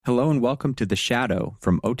Hello and welcome to The Shadow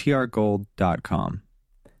from OTRGold.com.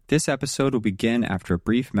 This episode will begin after a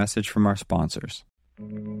brief message from our sponsors. Who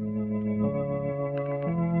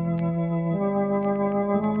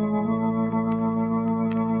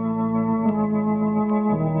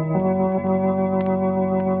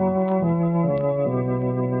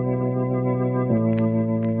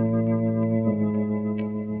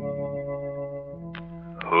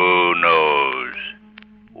knows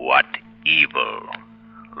what evil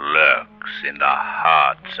lurks in the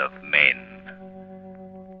hearts of men?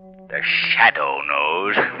 The Shadow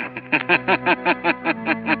knows.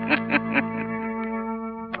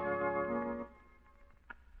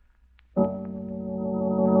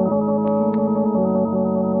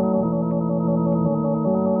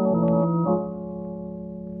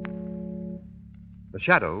 The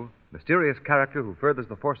Shadow, mysterious character who furthers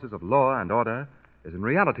the forces of law and order, is in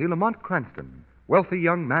reality Lamont Cranston, wealthy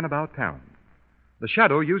young man about town. The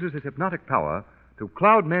Shadow uses his hypnotic power to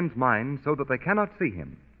cloud men's minds so that they cannot see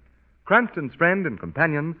him. Cranston's friend and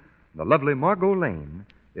companion, the lovely Margot Lane,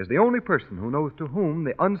 is the only person who knows to whom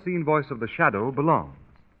the unseen voice of the Shadow belongs.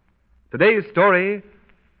 Today's story,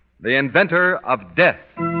 The Inventor of Death.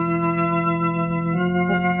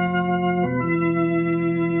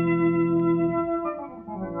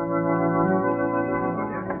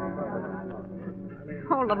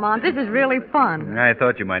 Oh, Lamont, this is really fun. I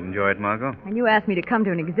thought you might enjoy it, Margot. And you asked me to come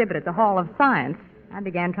to an exhibit at the Hall of Science. I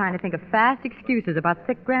began trying to think of fast excuses about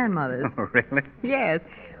sick grandmothers. Oh, really? Yes.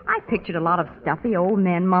 I pictured a lot of stuffy old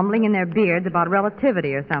men mumbling in their beards about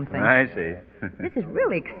relativity or something. I see. This is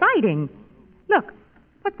really exciting. Look,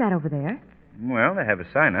 what's that over there? Well, they have a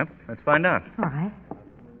sign up. Let's find out. All right.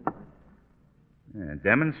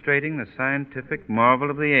 Demonstrating the scientific marvel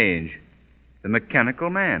of the age. The mechanical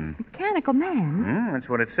man. Mechanical man? That's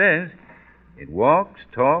what it says. It walks,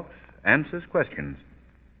 talks, answers questions.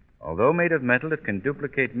 Although made of metal, it can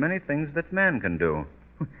duplicate many things that man can do.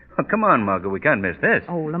 Oh, come on, Margot, we can't miss this.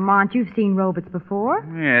 Oh, Lamont, you've seen robots before.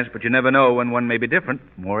 Yes, but you never know when one may be different,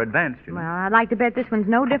 more advanced, you know. Well, I'd like to bet this one's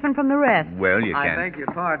no different from the rest. Well, you I can't. beg your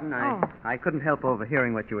pardon. I couldn't help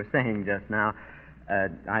overhearing what you were saying just now.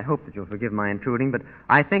 I hope that you'll forgive my intruding, but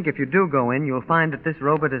I think if you do go in, you'll find that this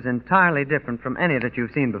robot is entirely different from any that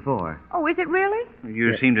you've seen before. Oh, is it really?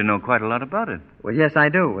 You seem to know quite a lot about it. Well, yes, I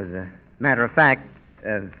do. As a matter of fact,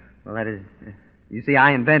 that is... you see,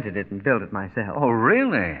 I invented it and built it myself. Oh,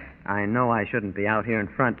 really? I know I shouldn't be out here in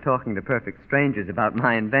front talking to perfect strangers about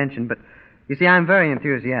my invention, but you see, I'm very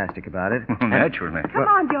enthusiastic about it. Well, naturally. Come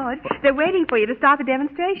on, George. They're waiting for you to start the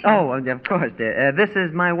demonstration. Oh, well, of course, dear. This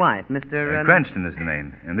is my wife, Mr. Cranston is the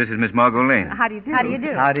name, and this is Miss Margot Lane. How do you do? How do you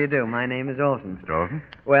do? How do you do? My name is Olson. Mr. Olson?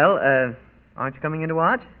 Well, aren't you coming in to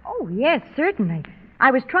watch? Oh, yes, certainly.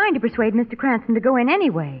 I was trying to persuade Mr. Cranston to go in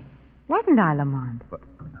anyway. Wasn't I, Lamont?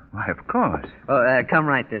 Why, of course. Oh, come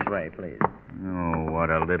right this way, please. Oh, what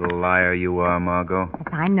a little liar you are, Margot. Yes,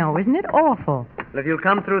 I know. Isn't it awful? Well, if you'll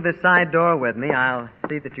come through this side door with me, I'll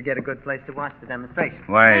see that you get a good place to watch the demonstration.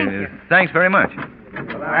 Why, Thank you. Thanks very much.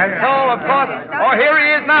 And so, of course, here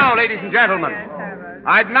he is now, ladies and gentlemen.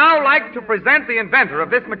 I'd now like to present the inventor of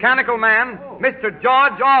this mechanical man, Mr.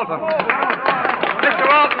 George Alton. Mr.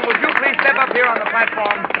 Alton, would you please step up here on the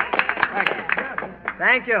platform? Thank you.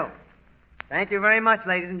 Thank you. Thank you very much,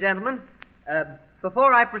 ladies and gentlemen.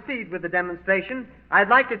 Before I proceed with the demonstration, I'd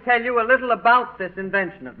like to tell you a little about this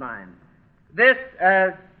invention of mine. This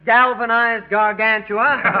galvanized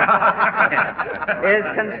gargantua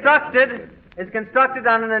is constructed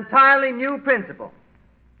on an entirely new principle.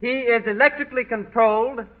 He is electrically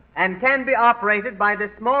controlled and can be operated by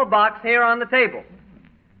this small box here on the table.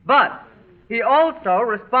 But he also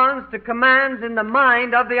responds to commands in the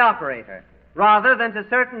mind of the operator, rather than to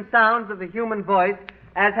certain sounds of the human voice,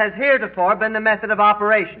 as has heretofore been the method of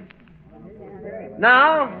operation.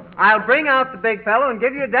 Now, I'll bring out the big fellow and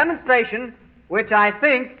give you a demonstration which I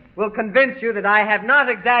think will convince you that I have not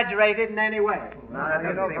exaggerated in any way.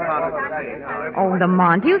 Oh,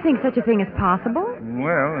 Lamont, do you think such a thing is possible?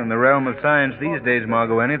 Well, in the realm of science these days,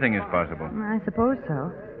 Margot, anything is possible. I suppose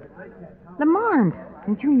so. Lamont,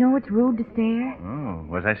 don't you know it's rude to stare? Oh,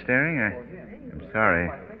 was I staring? I'm sorry.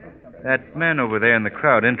 That man over there in the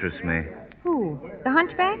crowd interests me. Who? The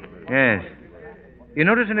hunchback? Yes. You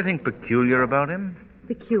notice anything peculiar about him?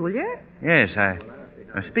 Peculiar? Yes,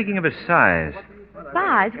 I'm speaking of his size.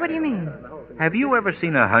 Size? What do you mean? Have you ever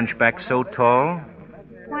seen a hunchback so tall?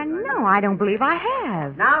 Why, no, I don't believe I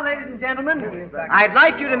have. Now, ladies and gentlemen, I'd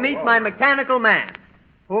like you to meet my mechanical man,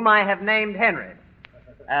 whom I have named Henry.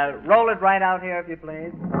 Roll it right out here, if you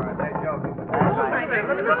please. That's right.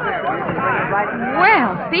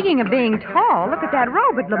 Well, speaking of being tall, look at that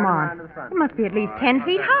robot, Lamont. It must be at least 10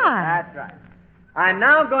 feet high. That's right. I'm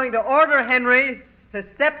now going to order Henry to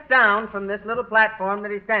step down from this little platform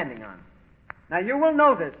that he's standing on. Now, you will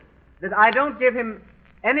notice that I don't give him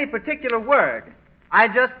any particular word. I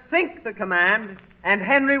just think the command, and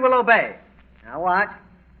Henry will obey. Now, watch.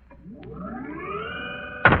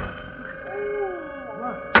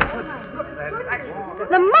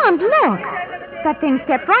 Lamont, look. That thing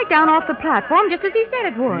stepped right down off the platform just as he said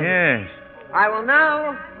it would. Yes. I will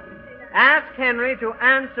now ask Henry to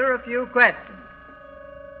answer a few questions.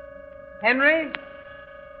 Henry,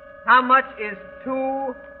 how much is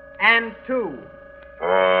 2 and 2?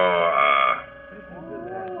 4.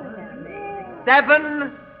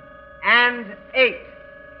 7 and 8.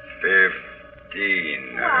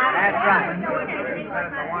 15. That's right.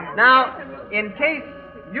 Now, in case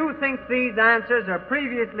you think these answers are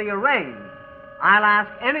previously arranged, I'll ask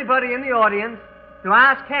anybody in the audience to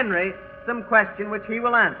ask Henry some question which he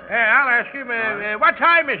will answer. I'll ask him, what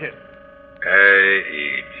time is it?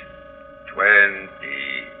 8:20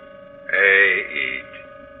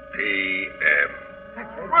 p.m.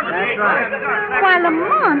 That's right. Why,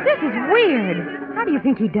 Lamont, this is weird. How do you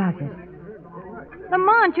think he does it?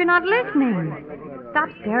 Lamont, you're not listening. Stop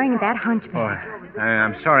staring at that hunchback. Oh,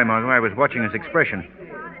 I'm sorry, Margot. I was watching his expression.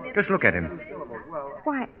 Just look at him.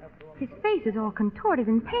 Why, his face is all contorted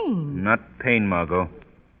in pain. Not pain, Margot.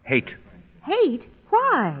 Hate. Hate?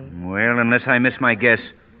 Why? Well, unless I miss my guess,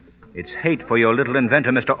 it's hate for your little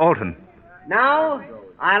inventor, Mr. Alton. Now,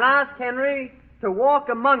 I'll ask Henry to walk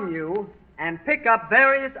among you and pick up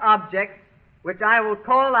various objects which I will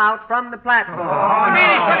call out from the platform. You mean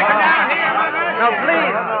he's going to come down here, Mother? No,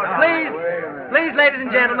 please, ladies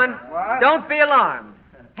and gentlemen, don't be alarmed.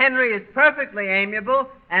 Henry is perfectly amiable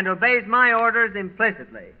and obeys my orders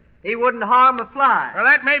implicitly. He wouldn't harm a fly. Well,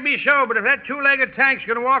 that may be so, but if that two-legged tank's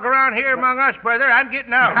going to walk around here among us, brother, I'm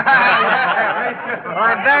getting out. Well,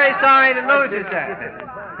 I'm very sorry to lose you, sir.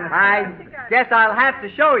 I guess I'll have to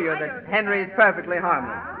show you that Henry is perfectly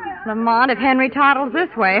harmless. Lamont, if Henry toddles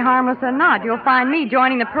this way, harmless or not, you'll find me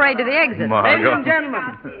joining the parade to the exit. Ladies and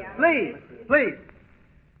gentlemen, please.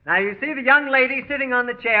 Now, you see the young lady sitting on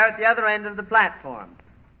the chair at the other end of the platform.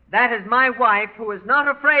 That is my wife, who is not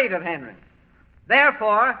afraid of Henry.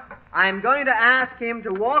 Therefore, I'm going to ask him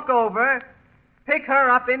to walk over, pick her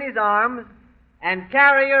up in his arms, and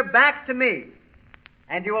carry her back to me.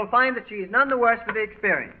 And you will find that she is none the worse for the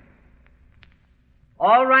experience.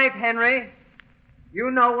 All right, Henry. You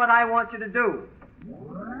know what I want you to do.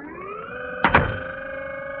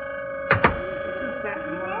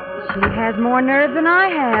 She has more nerve than I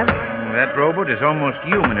have. That robot is almost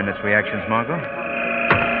human in its reactions, Margot.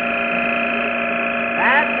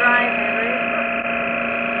 That's right, Henry.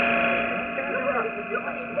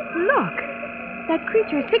 Look, that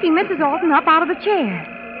creature is picking Mrs. Alton up out of the chair.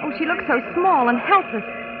 Oh, she looks so small and helpless.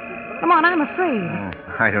 Come on, I'm afraid. Oh,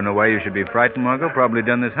 I don't know why you should be frightened, Margot. Probably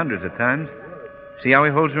done this hundreds of times. See how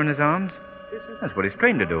he holds her in his arms? That's what he's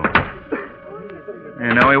trained to do.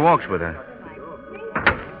 And now he walks with her.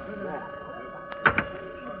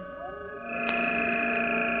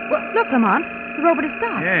 Well, look, Lamont. The robot has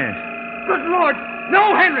stopped. Yes. Good Lord!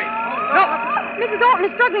 No, Henry! No! Mrs. Alton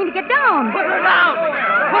is struggling to get down. Put her down!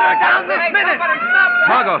 Put her down this minute!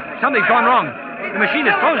 Margot, something's gone wrong. The machine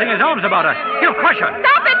is closing his arms about her. He'll crush her.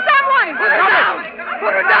 Stop it, someone! Put her down!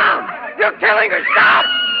 Put her down! You're killing her! Stop!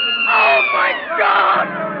 Oh, my God!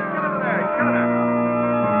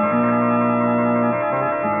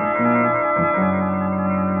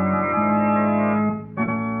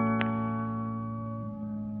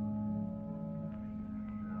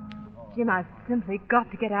 Jim, I've simply got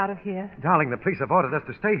to get out of here. Darling, the police have ordered us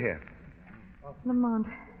to stay here. Lamont,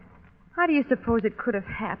 how do you suppose it could have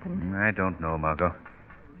happened? I don't know, Margot.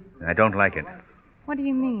 I don't like it. What do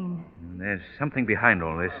you mean? There's something behind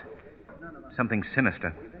all this. Something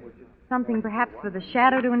sinister. Something perhaps for the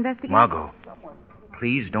Shadow to investigate? Margot,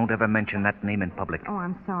 please don't ever mention that name in public. Oh,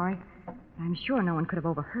 I'm sorry. I'm sure no one could have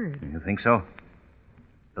overheard. You think so?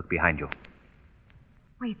 Look behind you.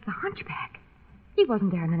 Why, it's the hunchback. He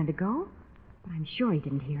wasn't there a minute ago, but I'm sure he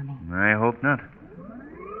didn't hear me. I hope not.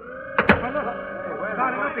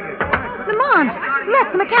 Lamont,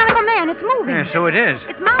 look, the mechanical man. It's moving. Yeah, so it is.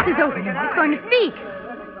 Its mouth is open. It's going to speak.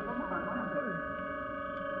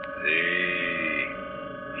 The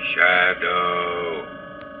Shadow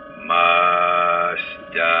must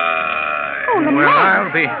die. Oh, Lamont. Well,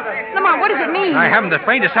 I'll be... Lamont, what does it mean? I haven't the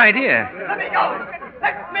faintest idea. Let me go!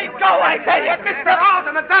 Let me go, I tell you, Mr. Alton!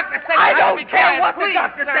 and the doctor said I don't care what the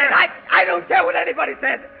doctor said. I don't care what anybody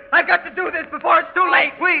said. I've got to do this before it's too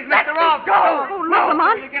late. Please, Mr. Rolfe. Go. Oh, look,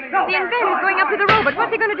 Lamont. The inventor's going up to the robot.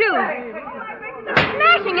 What's he going to do?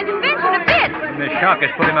 Smashing his invention a bit. The shock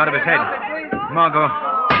has put him out of his head. Margot,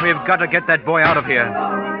 we've got to get that boy out of here.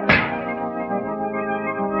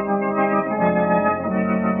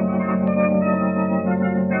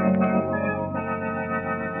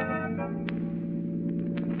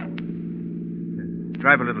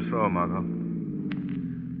 Drive a little slower, Margot.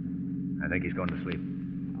 I think he's going to sleep.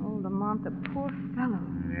 Oh, Lamont, the poor fellow.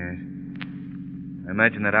 Yes. I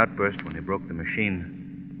imagine that outburst when he broke the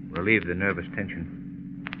machine relieved the nervous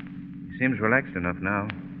tension. He seems relaxed enough now.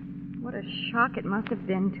 What a shock it must have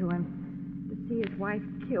been to him to see his wife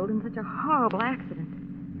killed in such a horrible accident.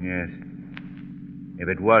 Yes. If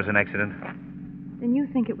it was an accident. Then you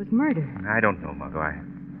think it was murder. I don't know, Margot.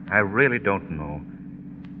 I really don't know.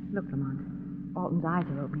 Look, Lamont. Alton's eyes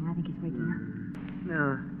are opening. I think he's waking up.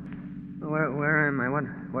 No. Where am I?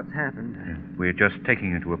 What's happened? We're just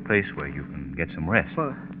taking you to a place where you can get some rest.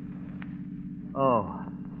 Well, oh,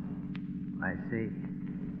 I see.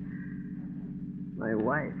 My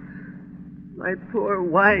wife. My poor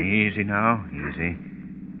wife. Easy now, easy.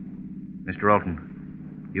 Mr.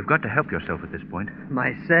 Alton, you've got to help yourself at this point.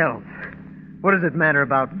 Myself? What does it matter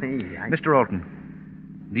about me? Mr. Alton,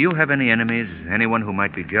 do you have any enemies? Anyone who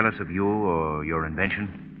might be jealous of you or your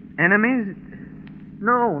invention? Enemies?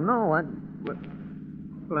 No.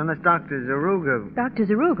 Well, unless Dr. Zaruga... Dr.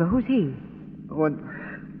 Zaruga? Who's he? Well,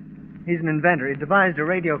 he's an inventor. He devised a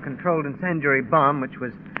radio-controlled incendiary bomb which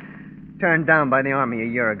was turned down by the Army a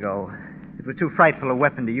year ago. It was too frightful a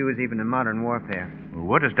weapon to use even in modern warfare. Well,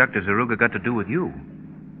 what has Dr. Zaruga got to do with you?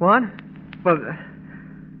 What? Well,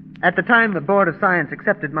 at the time the Board of Science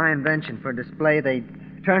accepted my invention for display, they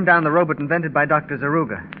turned down the robot invented by Dr.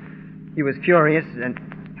 Zaruga. He was furious and...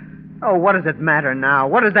 Oh, what does it matter now?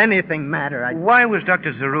 What does anything matter? Why was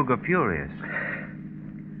Dr. Zaruga furious?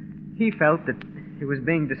 He felt that he was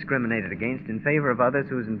being discriminated against in favor of others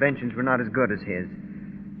whose inventions were not as good as his.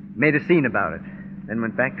 Made a scene about it. Then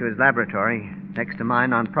went back to his laboratory next to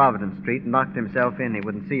mine on Providence Street and locked himself in. He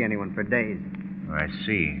wouldn't see anyone for days. Oh, I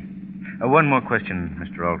see. One more question,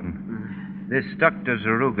 Mr. Alton. This Dr.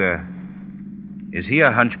 Zaruga, is he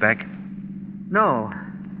a hunchback? No.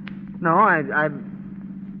 No,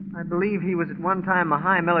 I believe he was at one time a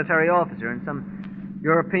high military officer in some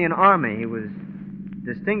European army. He was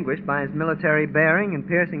distinguished by his military bearing and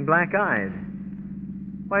piercing black eyes.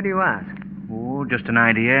 Why do you ask? Oh, just an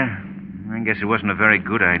idea. I guess it wasn't a very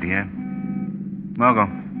good idea. Margot,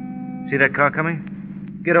 see that car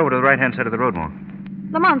coming? Get over to the right-hand side of the road more.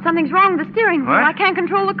 Lamont, something's wrong with the steering wheel. What? I can't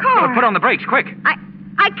control the car. Well, put on the brakes, quick. I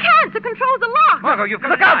can't. The controls are locked. Margot, you've got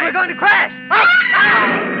to Look out, die. we're going to crash.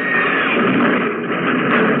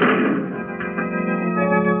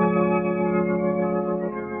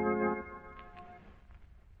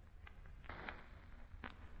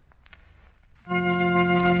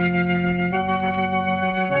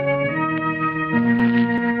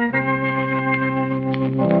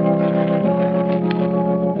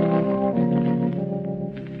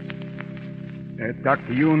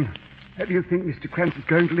 Dr. Yoon, how do you think Mr. Cranston's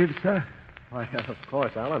going to live, sir? Why, of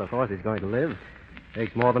course, Alan. Of course he's going to live.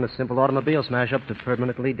 Takes more than a simple automobile smash-up to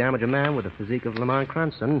permanently damage a man with the physique of Lamont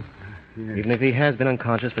Cranston. Yes. Even if he has been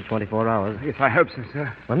unconscious for 24 hours. Yes, I hope so,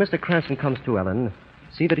 sir. When Mr. Cranston comes to, Ellen,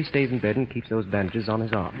 see that he stays in bed and keeps those bandages on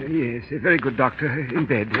his arm. Yes, very good, Doctor. In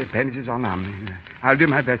bed, bandages on arm. I'll do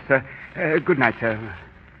my best, sir. Good night, sir.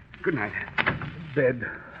 Good night. Bed,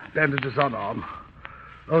 bandages on arm.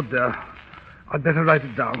 Oh, dear. I'd better write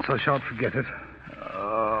it down so I shan't forget it.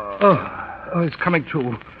 Oh, it's coming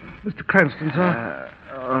to. Mr. Cranston,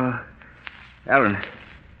 sir. Alan,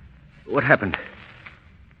 what happened?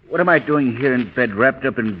 What am I doing here in bed, wrapped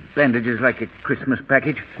up in bandages like a Christmas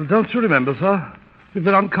package? Well, don't you remember, sir? You've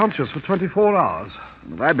been unconscious for 24 hours.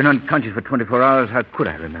 If I've been unconscious for 24 hours, how could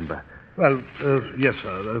I remember? Well, yes,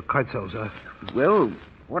 sir. Quite so, sir. Well,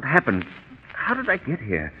 what happened? How did I get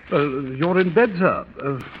here? Well, you're in bed, sir.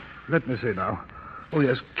 Let me see now. Oh,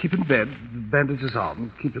 yes, keep in bed, bandages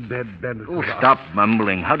on. Keep in bed, bandages on. Oh, stop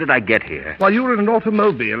mumbling. How did I get here? Why, you were in an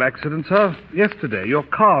automobile accident, sir. Yesterday, your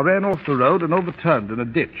car ran off the road and overturned in a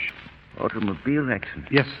ditch. Automobile accident?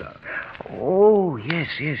 Yes, sir. Oh, yes,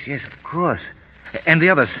 of course. And the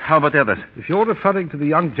others? How about the others? If you're referring to the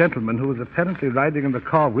young gentleman who was apparently riding in the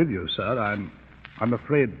car with you, sir, I'm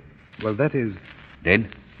afraid, well, that is...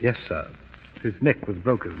 Dead? Yes, sir. His neck was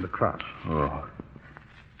broken in the crash. Oh.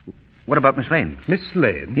 What about Miss Lane? Miss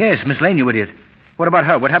Lane? Yes, Miss Lane, you idiot. What about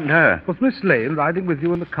her? What happened to her? Was Miss Lane riding with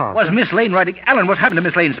you in the car? Was Miss Lane riding? Alan, what happened to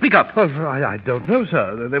Miss Lane? Speak up. Well, I don't know,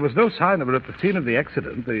 sir. There was no sign of her at the scene of the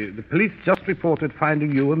accident. The police just reported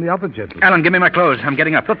finding you and the other gentleman. Alan, give me my clothes. I'm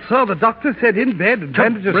getting up. But, sir, the doctor said in bed and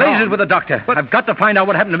bandages blazes on. with the doctor. But I've got to find out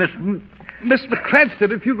what happened to Mr.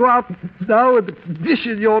 Cranston, if you go out now in the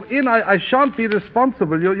condition you're in, I shan't be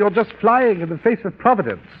responsible. You're just flying in the face of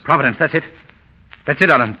Providence. Providence, that's it. That's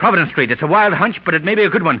it, Alan. Providence Street. It's a wild hunch, but it may be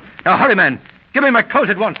a good one. Now, hurry, man. Give me my clothes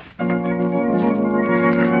at once.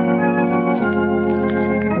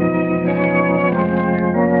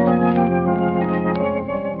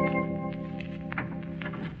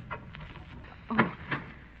 Oh,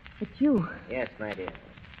 it's you. Yes, my dear.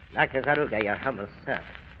 Dr. Zaruga, your humble servant.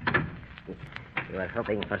 You are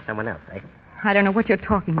hoping for someone else, eh? I don't know what you're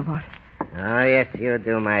talking about. Oh, yes, you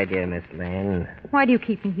do, my dear Miss Lane. Why do you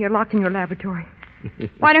keep me here, locked in your laboratory?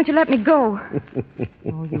 Why don't you let me go?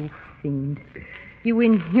 Oh, you fiend. You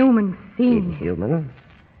inhuman fiend. Inhuman?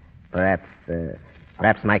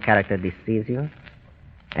 Perhaps my character deceives you?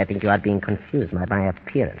 I think you are being confused by my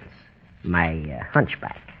appearance. My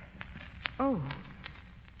hunchback. Oh.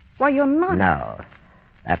 Why, you're not. No.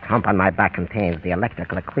 That hump on my back contains the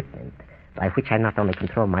electrical equipment by which I not only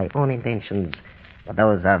control my own inventions, but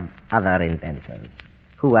those of other inventors,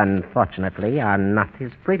 who unfortunately are not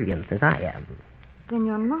as brilliant as I am. Then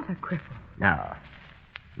you're not a cripple. No.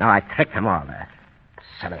 No, I tricked them all.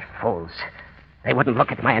 Silly fools. They wouldn't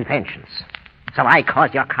look at my inventions. So I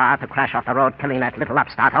caused your car to crash off the road, killing that little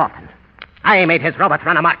upstart Alton. I made his robot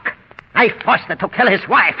run amok. I forced it to kill his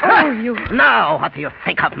wife. Oh, you... Now, what do you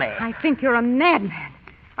think of me? I think you're a madman.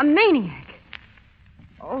 A maniac.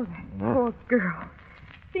 Oh, that poor girl.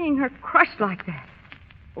 Seeing her crushed like that.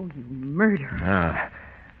 Oh, you murderer.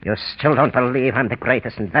 You still don't believe I'm the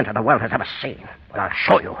greatest inventor the world has ever seen. Well, I'll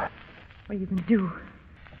show you. What are you going to do?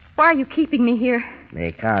 Why are you keeping me here?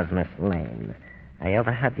 Because, Miss Lane, I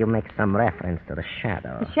overheard you make some reference to the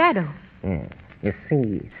Shadow. The Shadow? Yes. You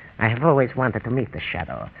see, I have always wanted to meet the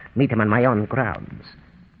Shadow. Meet him on my own grounds.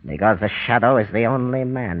 Because the Shadow is the only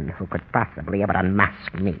man who could possibly ever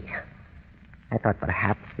unmask me. I thought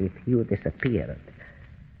perhaps if you disappeared,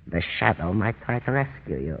 the Shadow might try to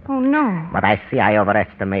rescue you. Oh, no. But I see I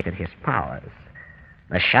overestimated his powers.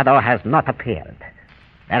 The Shadow has not appeared.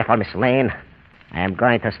 Therefore, Miss Lane, I am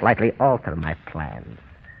going to slightly alter my plans.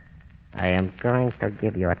 I am going to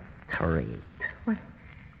give you a treat.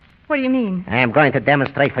 What do you mean? I am going to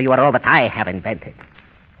demonstrate for you a robot I have invented.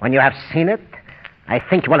 When you have seen it, I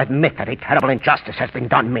think you will admit that a terrible injustice has been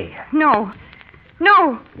done me. No.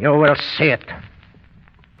 No. You will see it.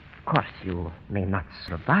 Of course, you may not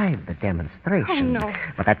survive the demonstration. Oh, no.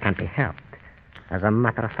 But that can't be helped. As a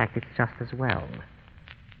matter of fact, it's just as well.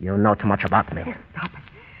 You know too much about me. Oh, stop it.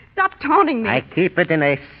 Stop taunting me. I keep it in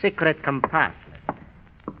a secret compartment.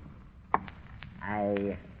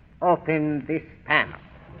 I open this panel.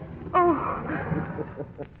 Oh.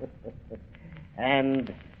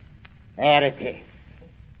 And there it is.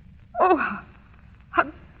 Oh, how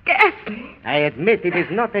ghastly. I admit it is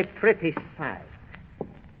not a pretty sight.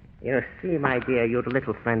 You see, my dear, your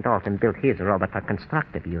little friend Alton built his robot for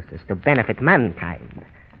constructive uses to benefit mankind.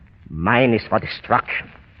 Mine is for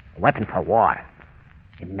destruction, a weapon for war.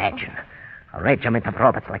 Imagine a regiment of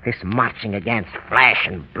robots like this marching against flesh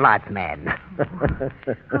and blood men.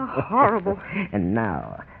 How horrible. And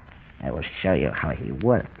now, I will show you how he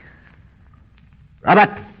works. Robot,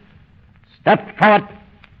 step forward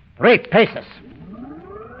 3 paces.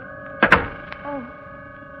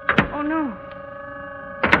 Oh, no.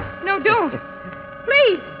 No, don't.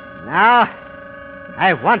 Please. Now,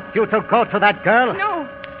 I want you to go to that girl. No.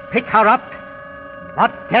 Pick her up,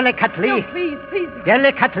 but delicately. No, please.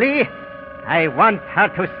 Delicately. I want her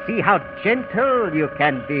to see how gentle you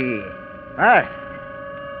can be. First.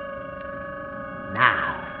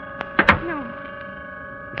 Now. No.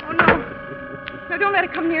 Oh, no. No, don't let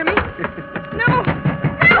her come near me. No.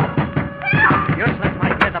 Help! Useless, my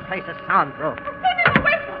dear. The place is soundproof.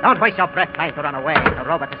 Don't waste your breath trying to run away. The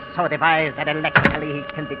robot is so devised that electrically he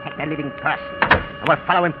can detect a living person and will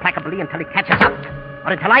follow implacably until he catches up,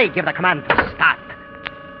 or until I give the command to stop.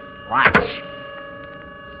 Watch.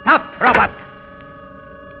 Stop, robot.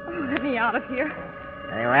 Oh, let me out of here.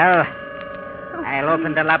 Very well. I'll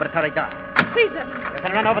open the laboratory door. Please, let me. You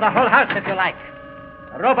can run over the whole house if you like.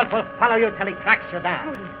 The robot will follow you till he tracks you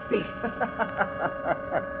down.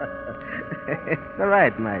 It's all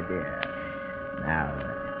right, my dear. Now,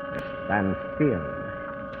 just stand still.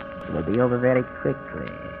 It will be over very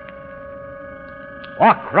quickly.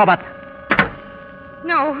 Walk, robot.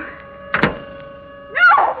 No.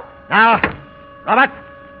 No! Now, robot,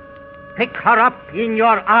 pick her up in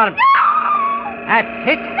your arms. No! That's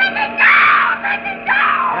it. Let me go! Let me go!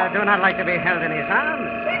 You do not like to be held in his arms.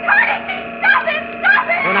 He's hurting me! Stop him!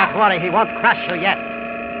 Stop him! Do not worry, he won't crush you yet.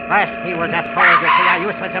 First, he will just hold you to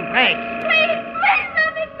your useless embrace. Please, please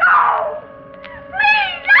let me go!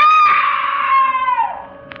 Please, no!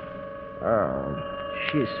 Oh,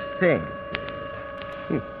 she's faint.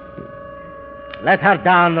 Let her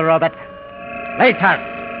down, Robert.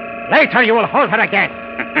 Later you will hold her again.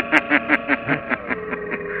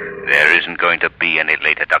 There isn't going to be any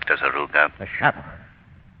later, Dr. Zaruga. The shadow.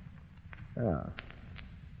 Oh,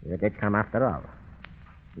 you did come after all.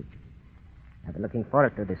 I've been looking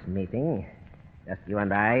forward to this meeting. Just you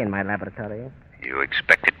and I in my laboratory. You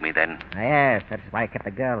expected me then? Yes, that's why I kept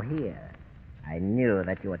the girl here. I knew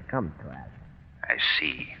that you would come to us. I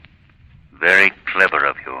see. Very clever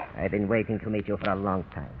of you. I've been waiting to meet you for a long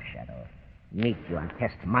time, Shadow. Meet you and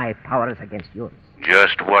test my powers against yours.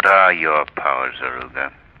 Just what are your powers,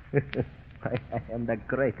 Zaruga? I am the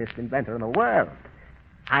greatest inventor in the world.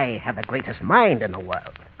 I have the greatest mind in the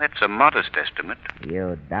world. That's a modest estimate.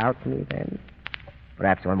 You doubt me, then?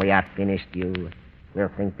 Perhaps when we are finished, you will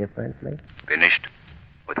think differently? Finished?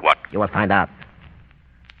 With what? You will find out.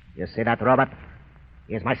 You see that, Robert?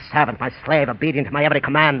 He is my servant, my slave, obedient to my every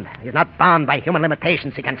command. He is not bound by human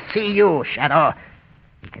limitations. He can see you, Shadow.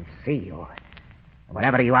 He can see you.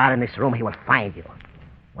 Wherever you are in this room, he will find you.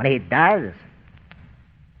 When he does,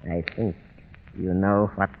 I think you know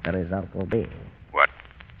what the result will be. What?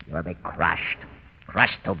 You will be crushed.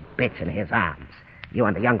 Crushed to bits in his arms. You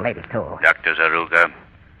and the young lady, too. Dr. Zaruga,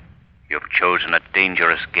 you've chosen a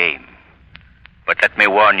dangerous game. But let me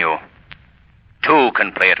warn you. Two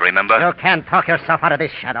can play it, remember? You can't talk yourself out of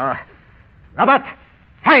this, Shadow. Robert,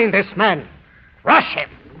 find this man. Rush him.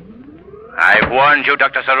 I've warned you,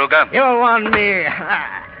 Dr. Zaruga. You warned me.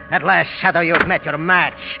 At last, Shadow, you've met your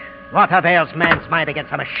match. What avails man's mind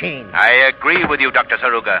against a machine? I agree with you, Dr.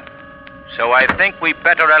 Zaruga. So I think we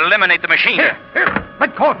better eliminate the machine. Here.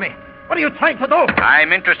 Let go of me. What are you trying to do?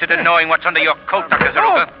 I'm interested in knowing what's under your coat, Dr.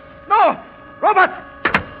 Zaruga. No!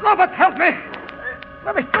 Robert, help me.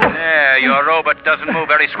 Let me go. There, your robot doesn't move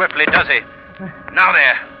very swiftly, does he? Now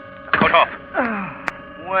there. The coat off.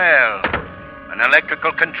 Well, an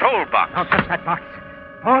electrical control box. Don't touch that box.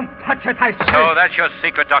 Don't touch it, I say. So that's your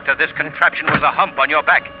secret, Doctor. This contraption was a hump on your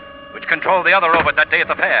back, which controlled the other robot that day at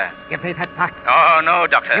the fair. Give me that box. Oh, no,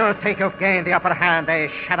 Doctor. You think you've gained the upper hand, eh,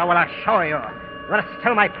 Shadow? Well, I'll show you. You are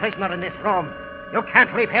still my prisoner in this room. You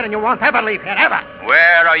can't leave here, and you won't ever leave here, ever.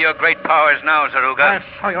 Where are your great powers now, Zaruga? I'll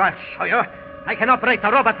show you. I can operate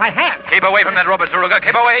the robot by hand. Keep away from that robot, Zaruga.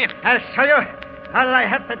 Keep away. I'll show you. All I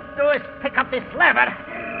have to do is pick up this lever.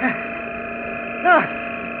 No,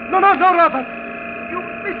 Robert. You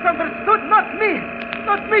misunderstood. Not me,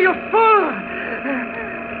 you fool.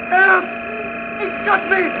 Help. He's got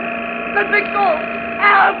me. Let me go.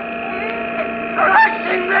 Help. It's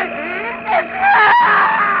crushing me.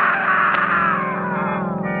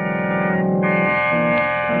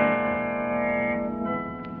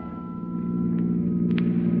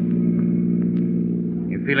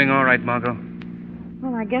 You feeling all right, Margot?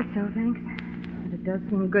 Well, I guess so, thanks. But it does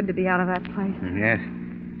seem good to be out of that place. Yes.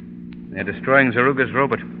 They're destroying Zaruga's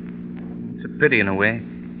robot. It's a pity in a way.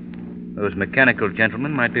 Those mechanical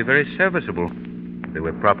gentlemen might be very serviceable if they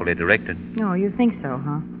were properly directed. No, you think so,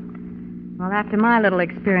 huh? Well, after my little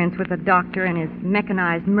experience with the doctor and his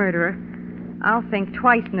mechanized murderer, I'll think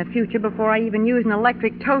twice in the future before I even use an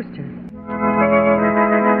electric toaster.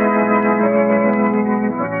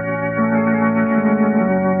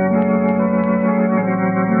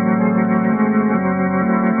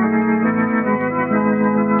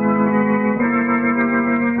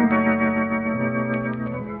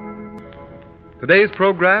 Today's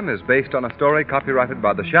program is based on a story copyrighted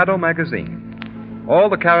by the Shadow magazine. All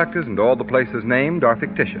the characters and all the places named are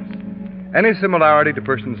fictitious. Any similarity to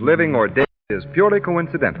persons living or dead is purely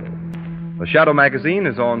coincidental. The Shadow magazine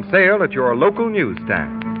is on sale at your local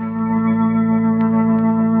newsstand.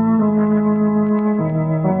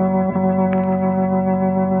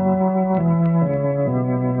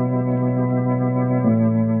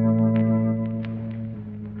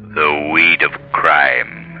 The weed of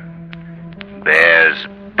crime bears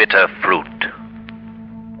bitter fruit.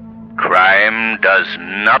 Crime does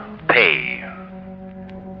not pay.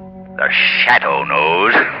 The Shadow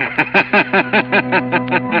knows.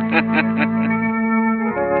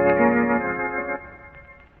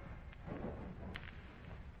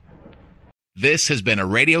 This has been a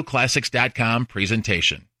RadioClassics.com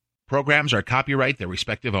presentation. Programs are copyright their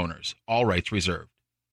respective owners. All rights reserved.